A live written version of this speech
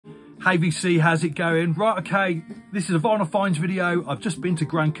Hey VC, how's it going? Right, okay, this is a vinyl finds video. I've just been to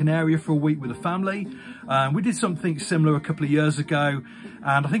Gran Canaria for a week with a family. We did something similar a couple of years ago,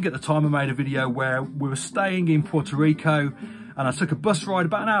 and I think at the time I made a video where we were staying in Puerto Rico, and I took a bus ride,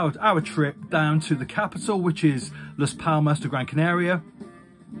 about an hour trip down to the capital, which is Las Palmas de Gran Canaria,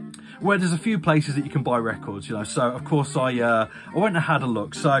 where there's a few places that you can buy records, you know. So of course I went and had a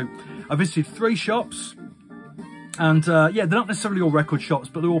look. So I visited 3 shops. And yeah, they're not necessarily all record shops,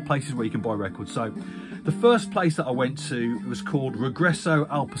 but they're all places where you can buy records. So the first place that I went to was called Regreso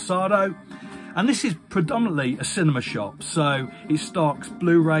al Pasado. And this is predominantly a cinema shop. So it stocks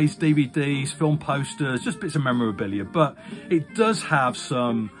Blu-rays, DVDs, film posters, just bits of memorabilia. But it does have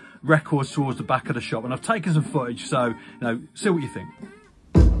some records towards the back of the shop. And I've taken some footage, so, you know, see what you think.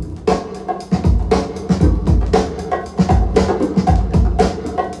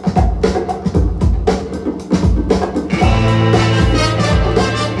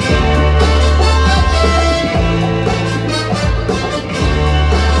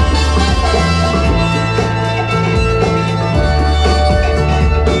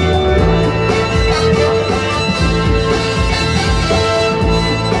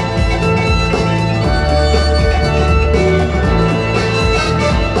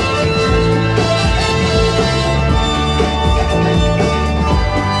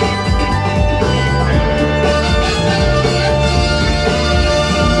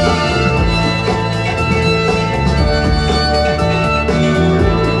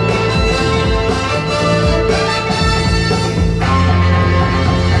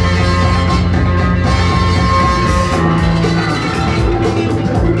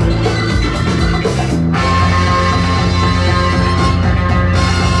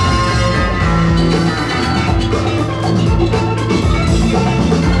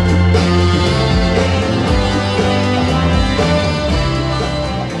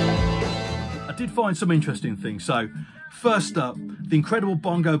 Find some interesting things. So first up, the incredible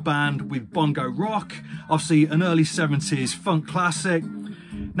bongo band with bongo rock, obviously an early 70s funk classic.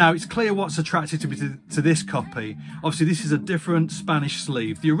 Now it's clear what's attracted me to this copy. Obviously this is a different Spanish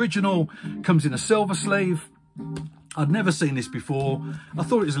sleeve. The original comes in a silver sleeve. I'd never seen this before. I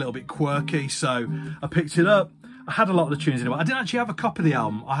thought it was a little bit quirky, so I picked it up. I had a lot of the tunes in it. I didn't actually have a copy of the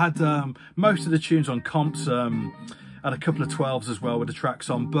album. I had most of the tunes on comps, and a couple of 12s as well with the tracks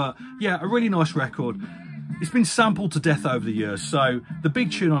on. But yeah, a really nice record. It's been sampled to death over the years. So the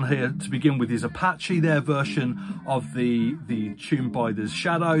big tune on here to begin with is Apache, their version of the tune by The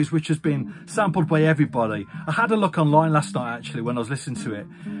Shadows, which has been sampled by everybody. I had a look online last night actually when I was listening to it,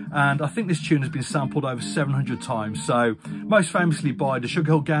 and I think this tune has been sampled over 700 times. So most famously by the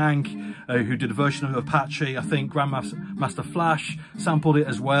Sugar Hill Gang, who did a version of Apache. I think Grandmaster Flash sampled it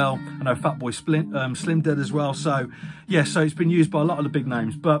as well. I know Fatboy Slim did as well. So yeah, so it's been used by a lot of the big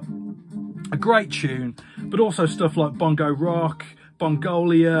names, but a great tune. But also stuff like bongo rock,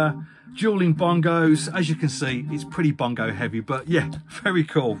 bongolia, dueling bongos. As you can see, it's pretty bongo heavy, but yeah, very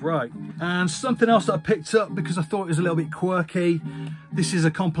cool, right? And something else that I picked up because I thought it was a little bit quirky. This is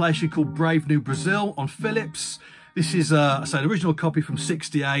a compilation called Brave New Brazil on Philips. This is, I say, an original copy from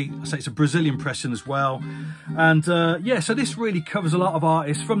 '68. I say it's a Brazilian pressing as well. And yeah, so this really covers a lot of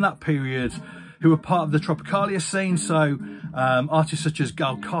artists from that period who were part of the Tropicalia scene. So artists such as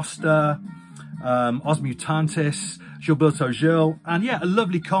Gal Costa, Os Mutantes, Gilberto Gil, and yeah, a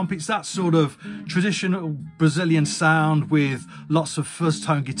lovely comp. It's that sort of traditional Brazilian sound with lots of fuzz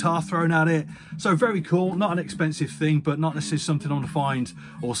tone guitar thrown at it. So very cool, not an expensive thing, but not necessarily something I'm gonna find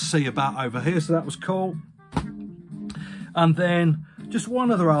or see about over here. So that was cool. And then just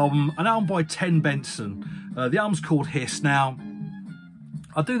one other album, an album by Ten Benson. The album's called Hiss. Now,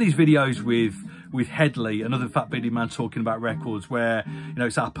 I do these videos with Headley, another fat beardy man talking about records, where, you know,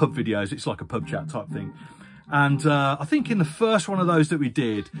 it's our pub videos. It's like a pub chat type thing. And I think in the first one of those that we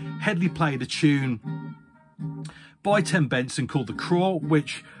did, Headley played a tune by Ten Benson called The Crawl,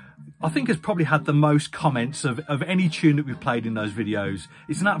 which I think has probably had the most comments of any tune that we've played in those videos.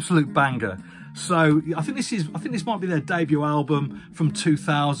 It's an absolute banger. So I think this might be their debut album from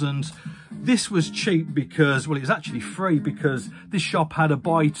 2000. This was cheap because, well, it was actually free because this shop had a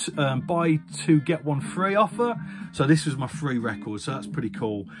buy two get one free offer. So this was my free record, so that's pretty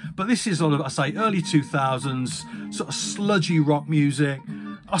cool. But this is sort of, I say, early 2000s, sort of sludgy rock music.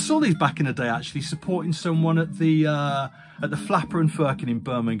 I saw these back in the day actually, supporting someone at the Flapper and Firkin in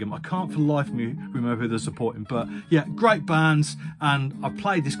Birmingham. I can't for the life of me remember who they're supporting, but yeah, great bands, and I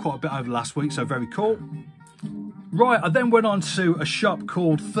played this quite a bit over last week, so very cool. Right, I then went on to a shop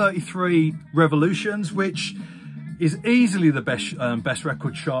called 33 Revolutions, which is easily the best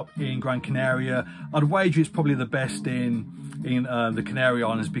record shop in Gran Canaria. I'd wager it's probably the best in in the Canary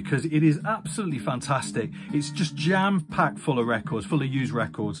Islands, because it is absolutely fantastic. It's just jam-packed full of records, full of used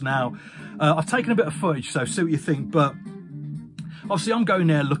records. Now, I've taken a bit of footage, so see what you think, but obviously I'm going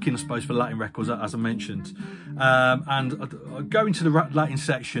there looking, I suppose, for Latin records, as I mentioned. And going to the Latin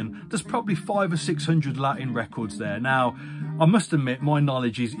section, there's probably 500 or 600 Latin records there. Now, I must admit, my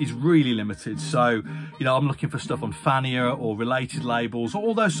knowledge is really limited. So, you know, I'm looking for stuff on Fania or related labels,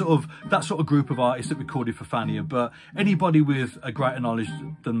 all those that sort of group of artists that recorded for Fania. But anybody with a greater knowledge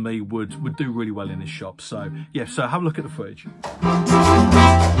than me would do really well in this shop. So, yeah, so have a look at the footage.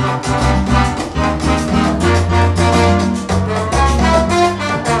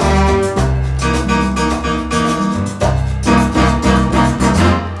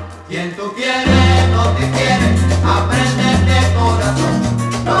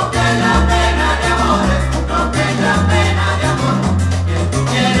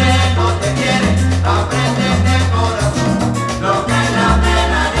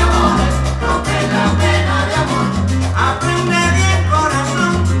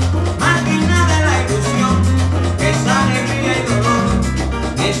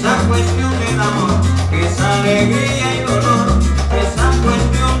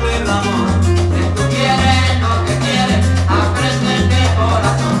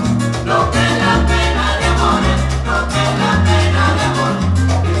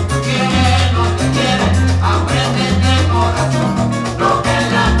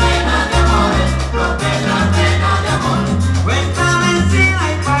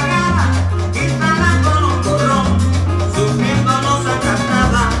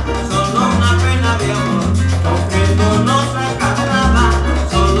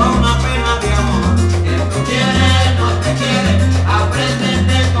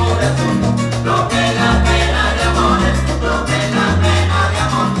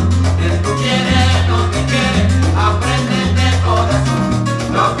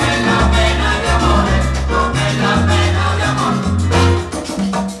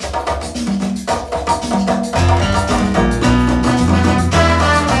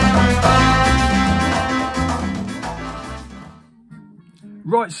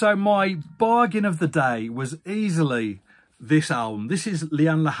 Right, so my bargain of the day was easily this album. This is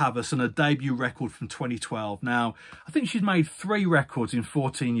Lianne La Havas and her debut record from 2012. Now, I think she's made 3 records in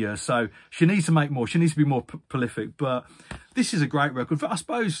 14 years, so she needs to make more. She needs to be more prolific, but this is a great record, I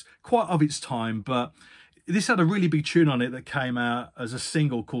suppose, quite of its time. But this had a really big tune on it that came out as a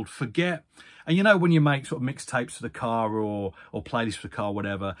single called Forget. And you know, when you make sort of mixtapes for the car or playlists for the car,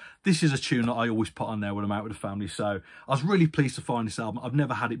 whatever, this is a tune that I always put on there when I'm out with the family. So I was really pleased to find this album. I've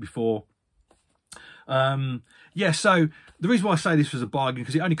never had it before. Yeah, so the reason why I say this was a bargain,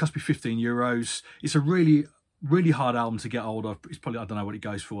 because it only cost me €15. It's a really hard album to get hold of. It's probably, I don't know what it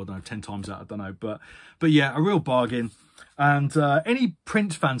goes for, I don't know, 10 times that, I don't know. But yeah, a real bargain. And any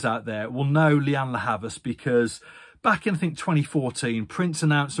Prince fans out there will know Lianne La Havas, because back in, I think, 2014, Prince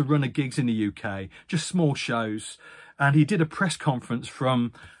announced a run of gigs in the UK, just small shows. And he did a press conference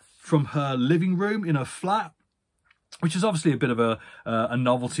from her living room in her flat, which is obviously a bit of a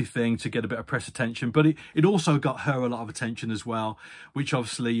novelty thing to get a bit of press attention. But it also got her a lot of attention as well, which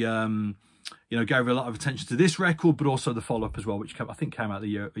obviously, you know, gave her a lot of attention to this record, but also the follow-up as well, which I think came out a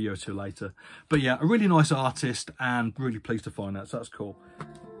year or two later. But yeah, a really nice artist and really pleased to find that, so that's cool.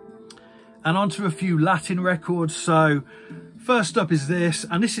 And on to a few Latin records. So first up is this,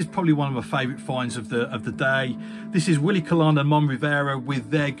 and this is probably one of my favourite finds of the day. This is Willie Colon and Mon Rivera with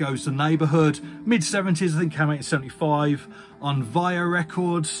There Goes the Neighbourhood. Mid-70s, I think, came out in 75 on Via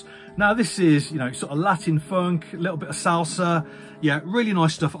Records. Now this is, you know, sort of Latin funk, a little bit of salsa. Yeah, really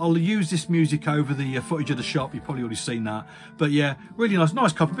nice stuff. I'll use this music over the footage of the shop. You've probably already seen that. But yeah, really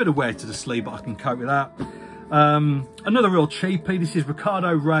nice copy. A bit of wear to the sleeve, but I can cope with that. Another real cheapie. This is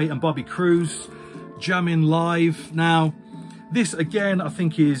Ricardo Ray and Bobby Cruz jamming live. Now this again, I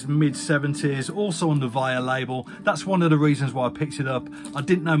think, is mid-70s, also on the Via label. That's one of the reasons why I picked it up. I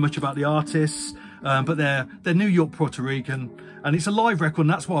didn't know much about the artists, but they're New York, Puerto Rican, and it's a live record, and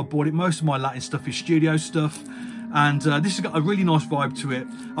that's why I bought it. Most of my Latin stuff is studio stuff, and this has got a really nice vibe to it.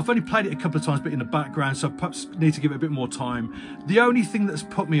 I've only played it a couple of times, but in the background, so I perhaps need to give it a bit more time. The only thing that's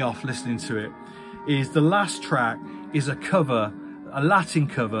put me off listening to it is the last track is a Latin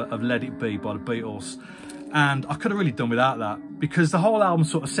cover of Let It Be by the Beatles. And I could have really done without that, because the whole album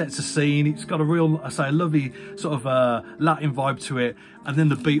sort of sets a scene. It's got a real, I say, a lovely sort of Latin vibe to it. And then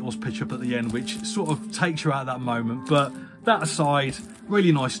the Beatles pitch up at the end, which sort of takes you out of that moment. But that aside,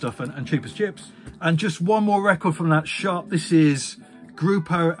 really nice stuff and cheap as chips. And just one more record from that shop. This is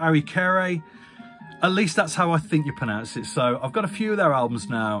Grupo Ariquere. At least that's how I think you pronounce it. So I've got a few of their albums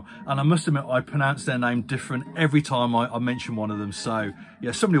now, and I must admit I pronounce their name different every time I mention one of them. So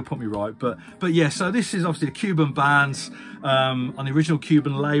yeah, somebody will put me right. But yeah, so this is obviously a Cuban band on the original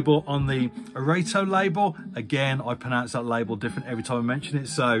Cuban label. On the Areto label, again, I pronounce that label different every time I mention it.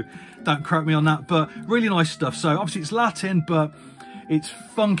 So don't quote me on that. But really nice stuff. So obviously it's Latin, but it's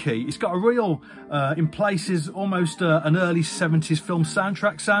funky. It's got a real, in places, almost an early 70s film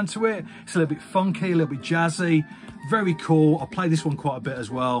soundtrack sound to it. It's a little bit funky, a little bit jazzy. Very cool. I play this one quite a bit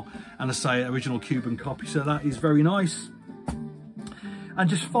as well. And I say original Cuban copy, so that is very nice. And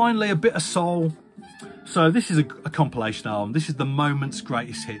just finally, a bit of soul. So this is a compilation album. This is the Moment's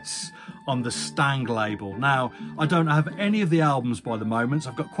Greatest Hits on the Stang label. Now, I don't have any of the albums by the Moments.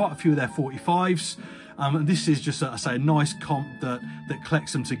 I've got quite a few of their 45s. This is just, I say, a nice comp that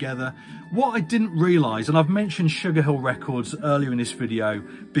collects them together. What I didn't realise, and I've mentioned Sugar Hill Records earlier in this video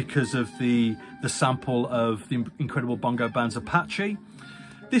because of the sample of the Incredible Bongo Band's Apache.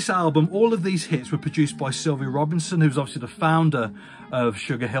 This album, all of these hits were produced by Sylvia Robinson, who's obviously the founder of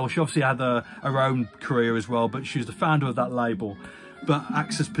Sugar Hill. She obviously had her own career as well, but she was the founder of that label, but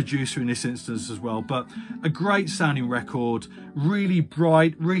acts as producer in this instance as well. But a great sounding record, really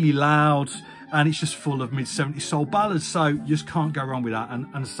bright, really loud, and it's just full of mid-70s soul ballads, so you just can't go wrong with that.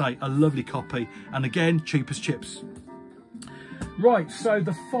 And say, a lovely copy, and again, cheap as chips. Right, so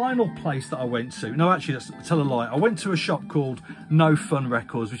the final place that I went to, no, actually, I tell a lie. I went to a shop called No Fun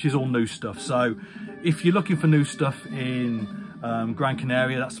Records, which is all new stuff. So if you're looking for new stuff in Gran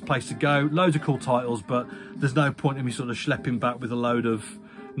Canaria, that's the place to go. Loads of cool titles, but there's no point in me sort of schlepping back with a load of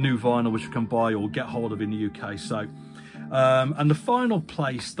new vinyl which you can buy or get hold of in the UK. So and the final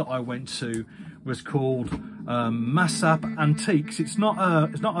place that I went to was called Masap Antiques. It's not a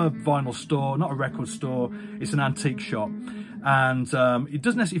vinyl store, not a record store. It's an antique shop, and it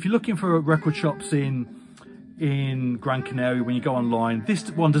doesn't necessarily, if you're looking for record shops in Gran Canaria, when you go online,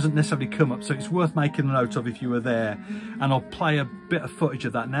 this one doesn't necessarily come up, so it's worth making a note of if you were there. And I'll play a bit of footage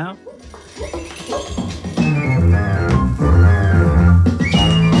of that now.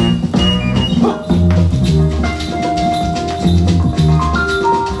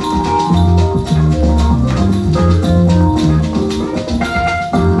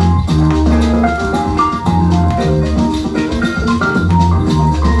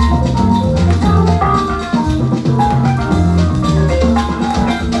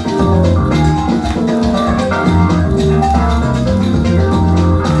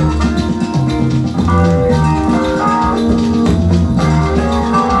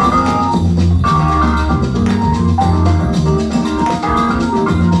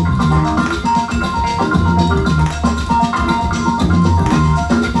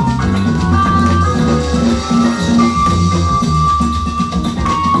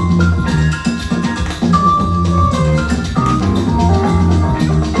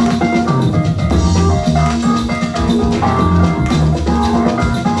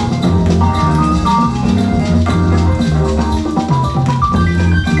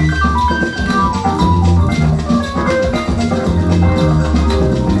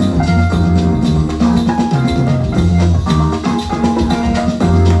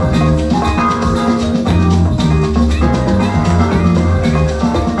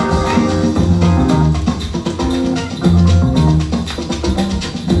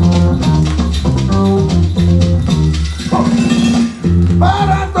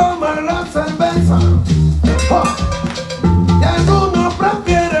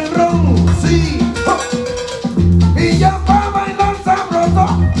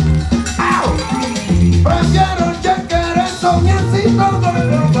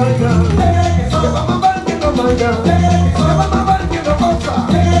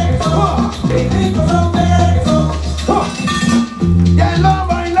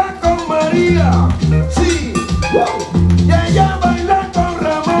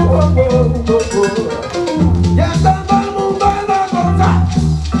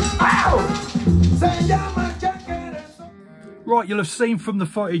 Right, you'll have seen from the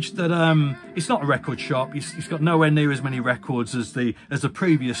footage that it's not a record shop. It's got nowhere near as many records as the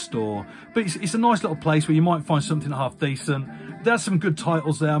previous store, but it's a nice little place where you might find something half decent. There's some good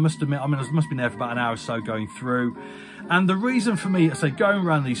titles there, I must admit. I mean, I must have been there for about an hour or so going through. And the reason for me, I say, going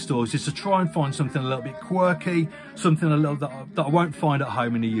around these stores is to try and find something a little bit quirky, something a little that I won't find at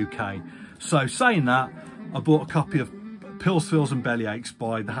home in the UK. So saying that, I bought a copy of Pills, Thrills and Bellyaches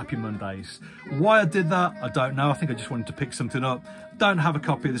by the Happy Mondays. Why I did that, I don't know. I think I just wanted to pick something up. Don't have a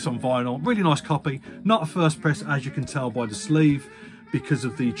copy of this on vinyl. Really nice copy. Not a first press, as you can tell by the sleeve, because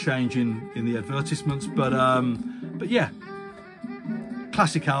of the change in the advertisements. But yeah.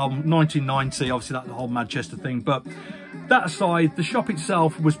 classic album, 1990, obviously that the whole Manchester thing. But that aside, the shop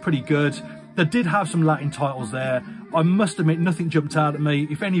itself was pretty good. They did have some Latin titles there. I must admit, nothing jumped out at me.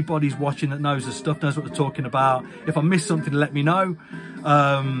 If anybody's watching that knows the stuff, knows what they're talking about, if I missed something, let me know.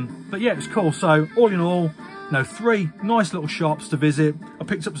 But yeah, it's cool. So all in all, you know, 3 nice little shops to visit. I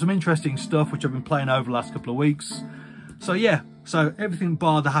picked up some interesting stuff, which I've been playing over the last couple of weeks. So yeah, so everything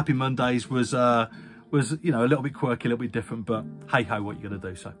bar the Happy Mondays was, you know, a little bit quirky, a little bit different, but hey ho, what you gonna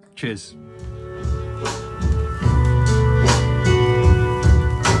do? So cheers.